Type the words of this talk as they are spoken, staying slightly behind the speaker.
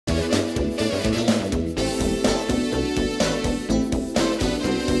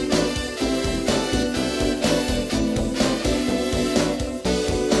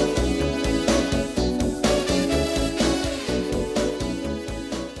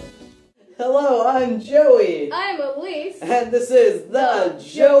Hello, I'm Joey. I'm Elise. And this is the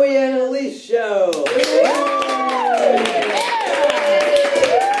Joey and Elise Show.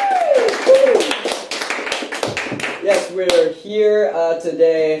 Yes, we're here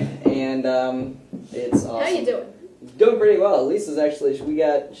today, and it's awesome. How you doing? Doing pretty well. Lisa's actually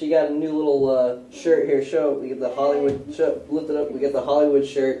she got a new little shirt here. We get the Hollywood shirt. Lift it up. We get the Hollywood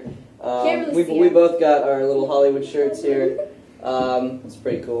shirt. We both got our little Hollywood shirts here. It's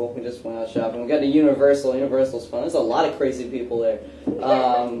pretty cool. We just went out shopping. We got to Universal. Universal's fun. There's a lot of crazy people there.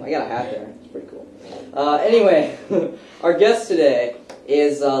 I got a hat there. It's pretty cool. Anyway, our guest today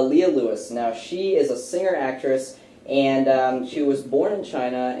is Leah Lewis. Now, she is a singer-actress, and she was born in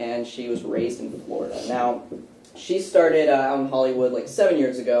China, and she was raised in Florida. Now, she started out in Hollywood like 7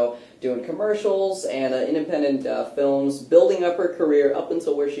 years ago, doing commercials and independent films, building up her career up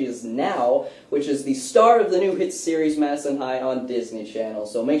until where she is now, which is the star of the new hit series Madison High on Disney Channel.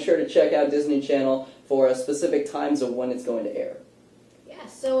 So make sure to check out Disney Channel for specific times of when it's going to air. Yeah,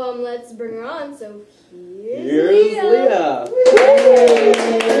 so let's bring her on. So here's Leah.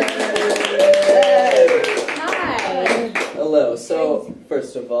 Hi. Hello. So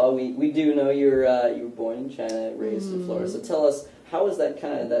first of all, we do know you were born in China, raised in Florida. So tell us, how was that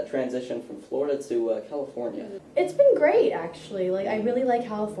transition from Florida to California? It's been great, actually. Like, I really like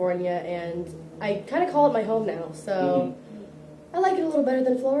California, and I kind of call it my home now. So I like it a little better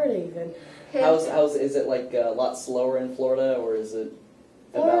than Florida, even. Is it like a lot slower in Florida, or is it?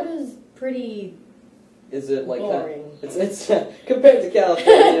 Florida's pretty. Is it like boring? It's compared to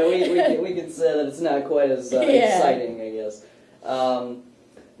California, we can say that it's not quite as exciting, I guess. Now,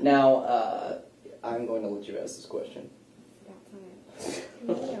 I'm going to let you ask this question.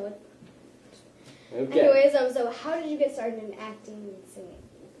 Okay. Anyways, so how did you get started in acting and singing?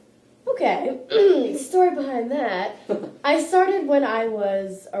 Okay, the story behind that. I started when I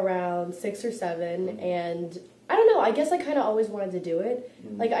was around 6 or 7, and I don't know, I guess I kind of always wanted to do it.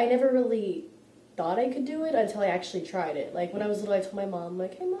 Like, I never really thought I could do it until I actually tried it. Like, when I was little, I told my mom,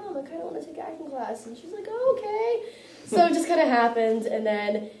 like, hey, Mom, I kind of want to take acting class. And she's like, oh, okay. So it just kind of happened, and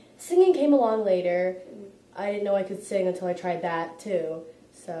then singing came along later. I didn't know I could sing until I tried that, too.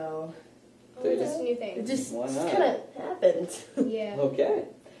 So Just a new thing. it just kind of happened. Yeah. Okay.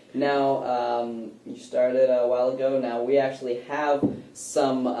 Now, you started a while ago. Now, we actually have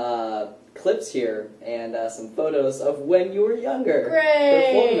some clips here and some photos of when you were younger.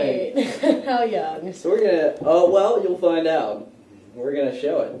 Great! Performing. How young? So we're going to, you'll find out. We're going to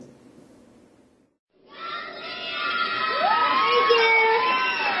show it.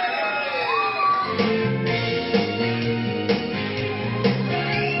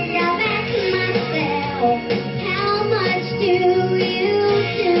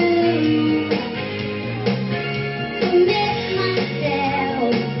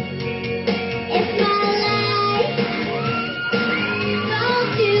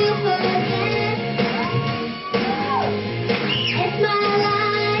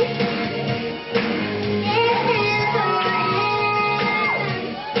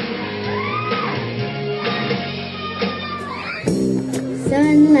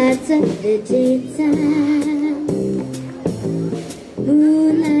 Sun lights up the daytime,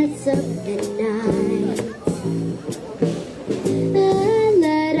 moon lights up the night. I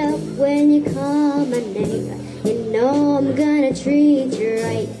light up when you call my name. You know I'm gonna treat you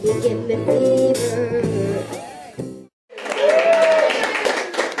right. You give me fever.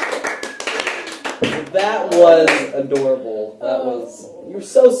 That was adorable. That was... You were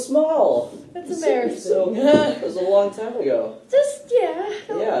so small. That's embarrassing. It was a long time ago.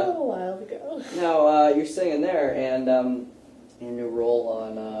 A little while ago. Now, you're singing there, and your new role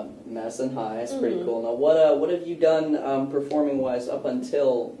on Madison High is pretty cool. Now, what have you done performing-wise up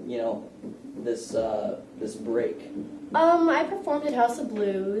until, this break? I performed at House of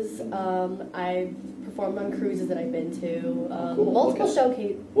Blues. I've performed on cruises that I've been to. Cool. Multiple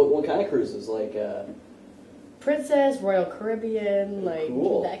showcases. What kind of cruises? Like, Princess, Royal Caribbean, like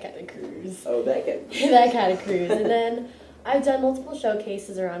cool. that kind of cruise. Oh, that kind. That kind of cruise. And then I've done multiple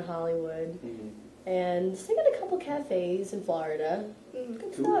showcases around Hollywood and sing at a couple cafes in Florida.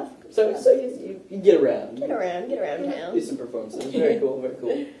 Good stuff. So you get around. Get around town. Do some performances. Very cool. Very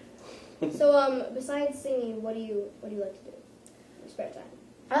cool. So besides singing, what do you like to do in your spare time?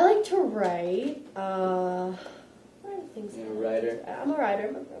 I like to write. What are the things? You're a writer. I'm a writer.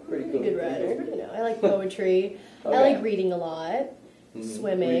 I'm a pretty cool. good writer. I like poetry. Okay. I like reading a lot.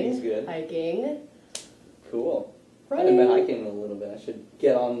 Swimming. Reading's good. Hiking. Cool. Running. I've been hiking a little bit. I should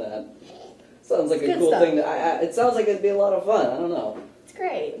get on that. Sounds like It's a good cool stuff. thing. It sounds like it'd be a lot of fun. I don't know. It's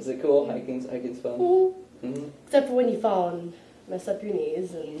great. Is it cool? Hiking's fun. Except for when you fall and mess up your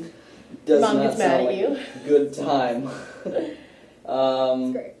knees and Does mom not gets mad sound at like you. a good time.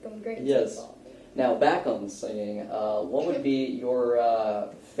 It's great. Going great. Yes. Now, back on singing, what would be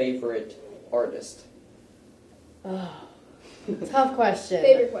your favorite artist? Oh, tough question.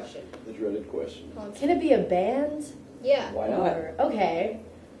 Favorite question. The dreaded question. Can it be a band? Yeah. Why not? Okay.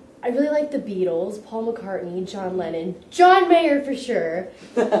 I really like the Beatles, Paul McCartney, John Lennon, John Mayer for sure.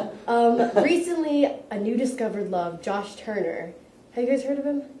 Recently, a new discovered love, Josh Turner. Have you guys heard of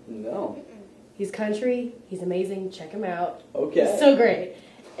him? No. He's country. He's amazing. Check him out. Okay. He's so great.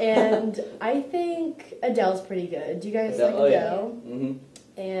 And I think Adele's pretty good. Do you guys like Adele? Yeah. Mm-hmm.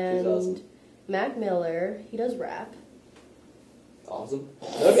 And She's awesome. Mac Miller, he does rap. Awesome.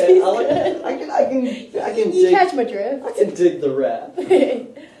 Okay, I can You dig. catch my drift. I can dig the rap.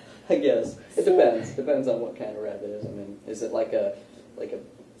 I guess it depends. Depends on what kind of rap it is. I mean, is it like a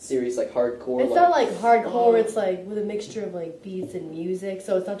serious like hardcore? It's not like hardcore. It's like with a mixture of like beats and music.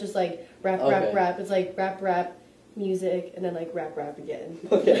 So it's not just like rap. It's like rap, music, and then like rap again.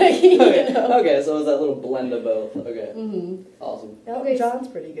 Okay. You know? Okay. So it's that little blend of both. Okay. Mm-hmm. Awesome. Elton John's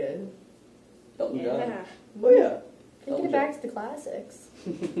pretty good. Elton John. Yeah. Oh yeah. Taking it back to the classics.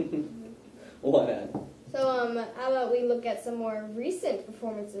 Why not? So, how about we look at some more recent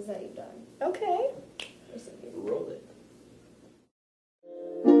performances that you've done? Okay. Recently. Roll it.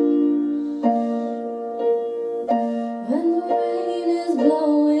 When the rain is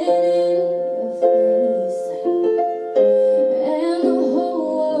blowing in your face and the whole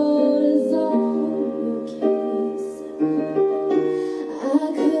world is on your case, I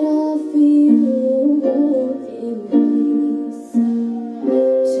could offer you a warm embrace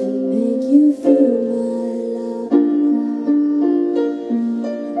to make you feel my love.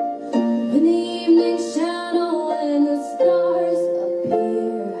 When the evening shadow and the stars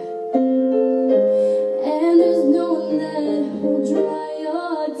appear, and there's no one that will dry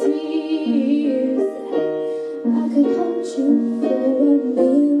your tears, I could hold you for a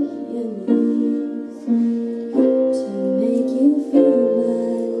million years to make you feel my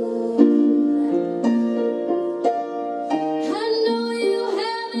love. I know you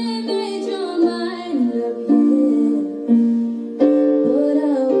haven't made your mind up yet, but I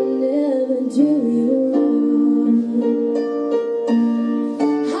will never do you wrong.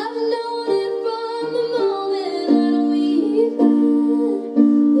 I've known it from the moment that we met.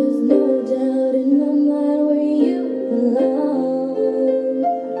 There's no doubt in my mind where you belong.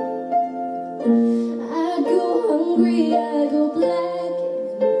 I go hungry, I go black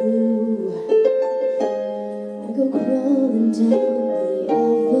and blue. I go crawling down the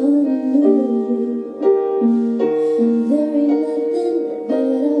avenue. There ain't nothing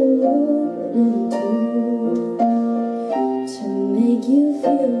that I wouldn't do to make you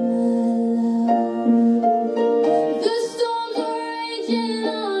feel my love. The storms are raging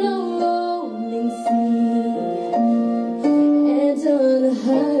on a rolling sea, and on the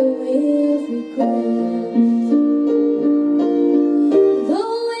highway of regret, the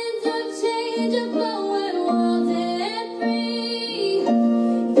winds of change are blowing wild and free.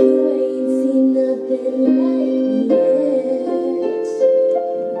 You ain't seen nothing like me yet.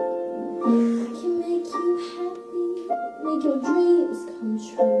 I can make you happy, make your dreams come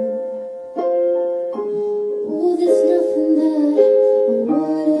true. Oh, there's nothing that I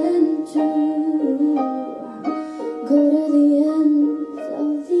wouldn't do. Go to the ends of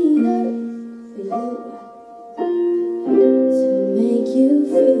the earth for you to make you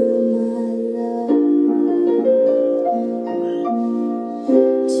feel my love.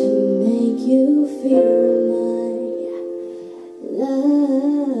 To make you feel my love.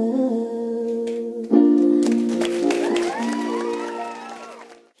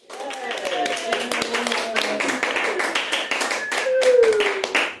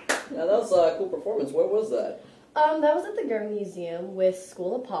 Now that was a cool performance. Where was that? That was at the Gurr Museum with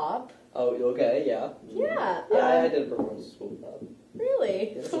School of Pop. Oh, okay, yeah. Yeah. Yeah, I did a performance at school.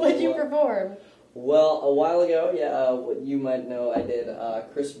 Really? Yes, What did you what? perform? Well, a while ago, yeah, what you might know, I did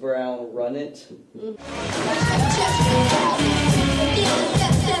Chris Brown Run It.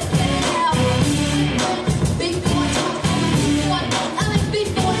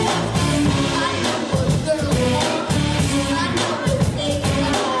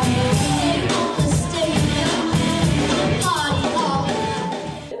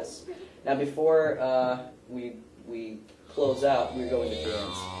 Yes. Now before we close out, we're going to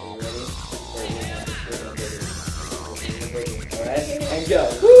dance. Are you ready? Alright? And go.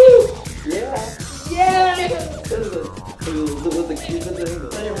 Woo! Yeah! Yeah! With the Cuban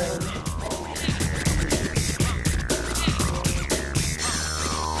thing.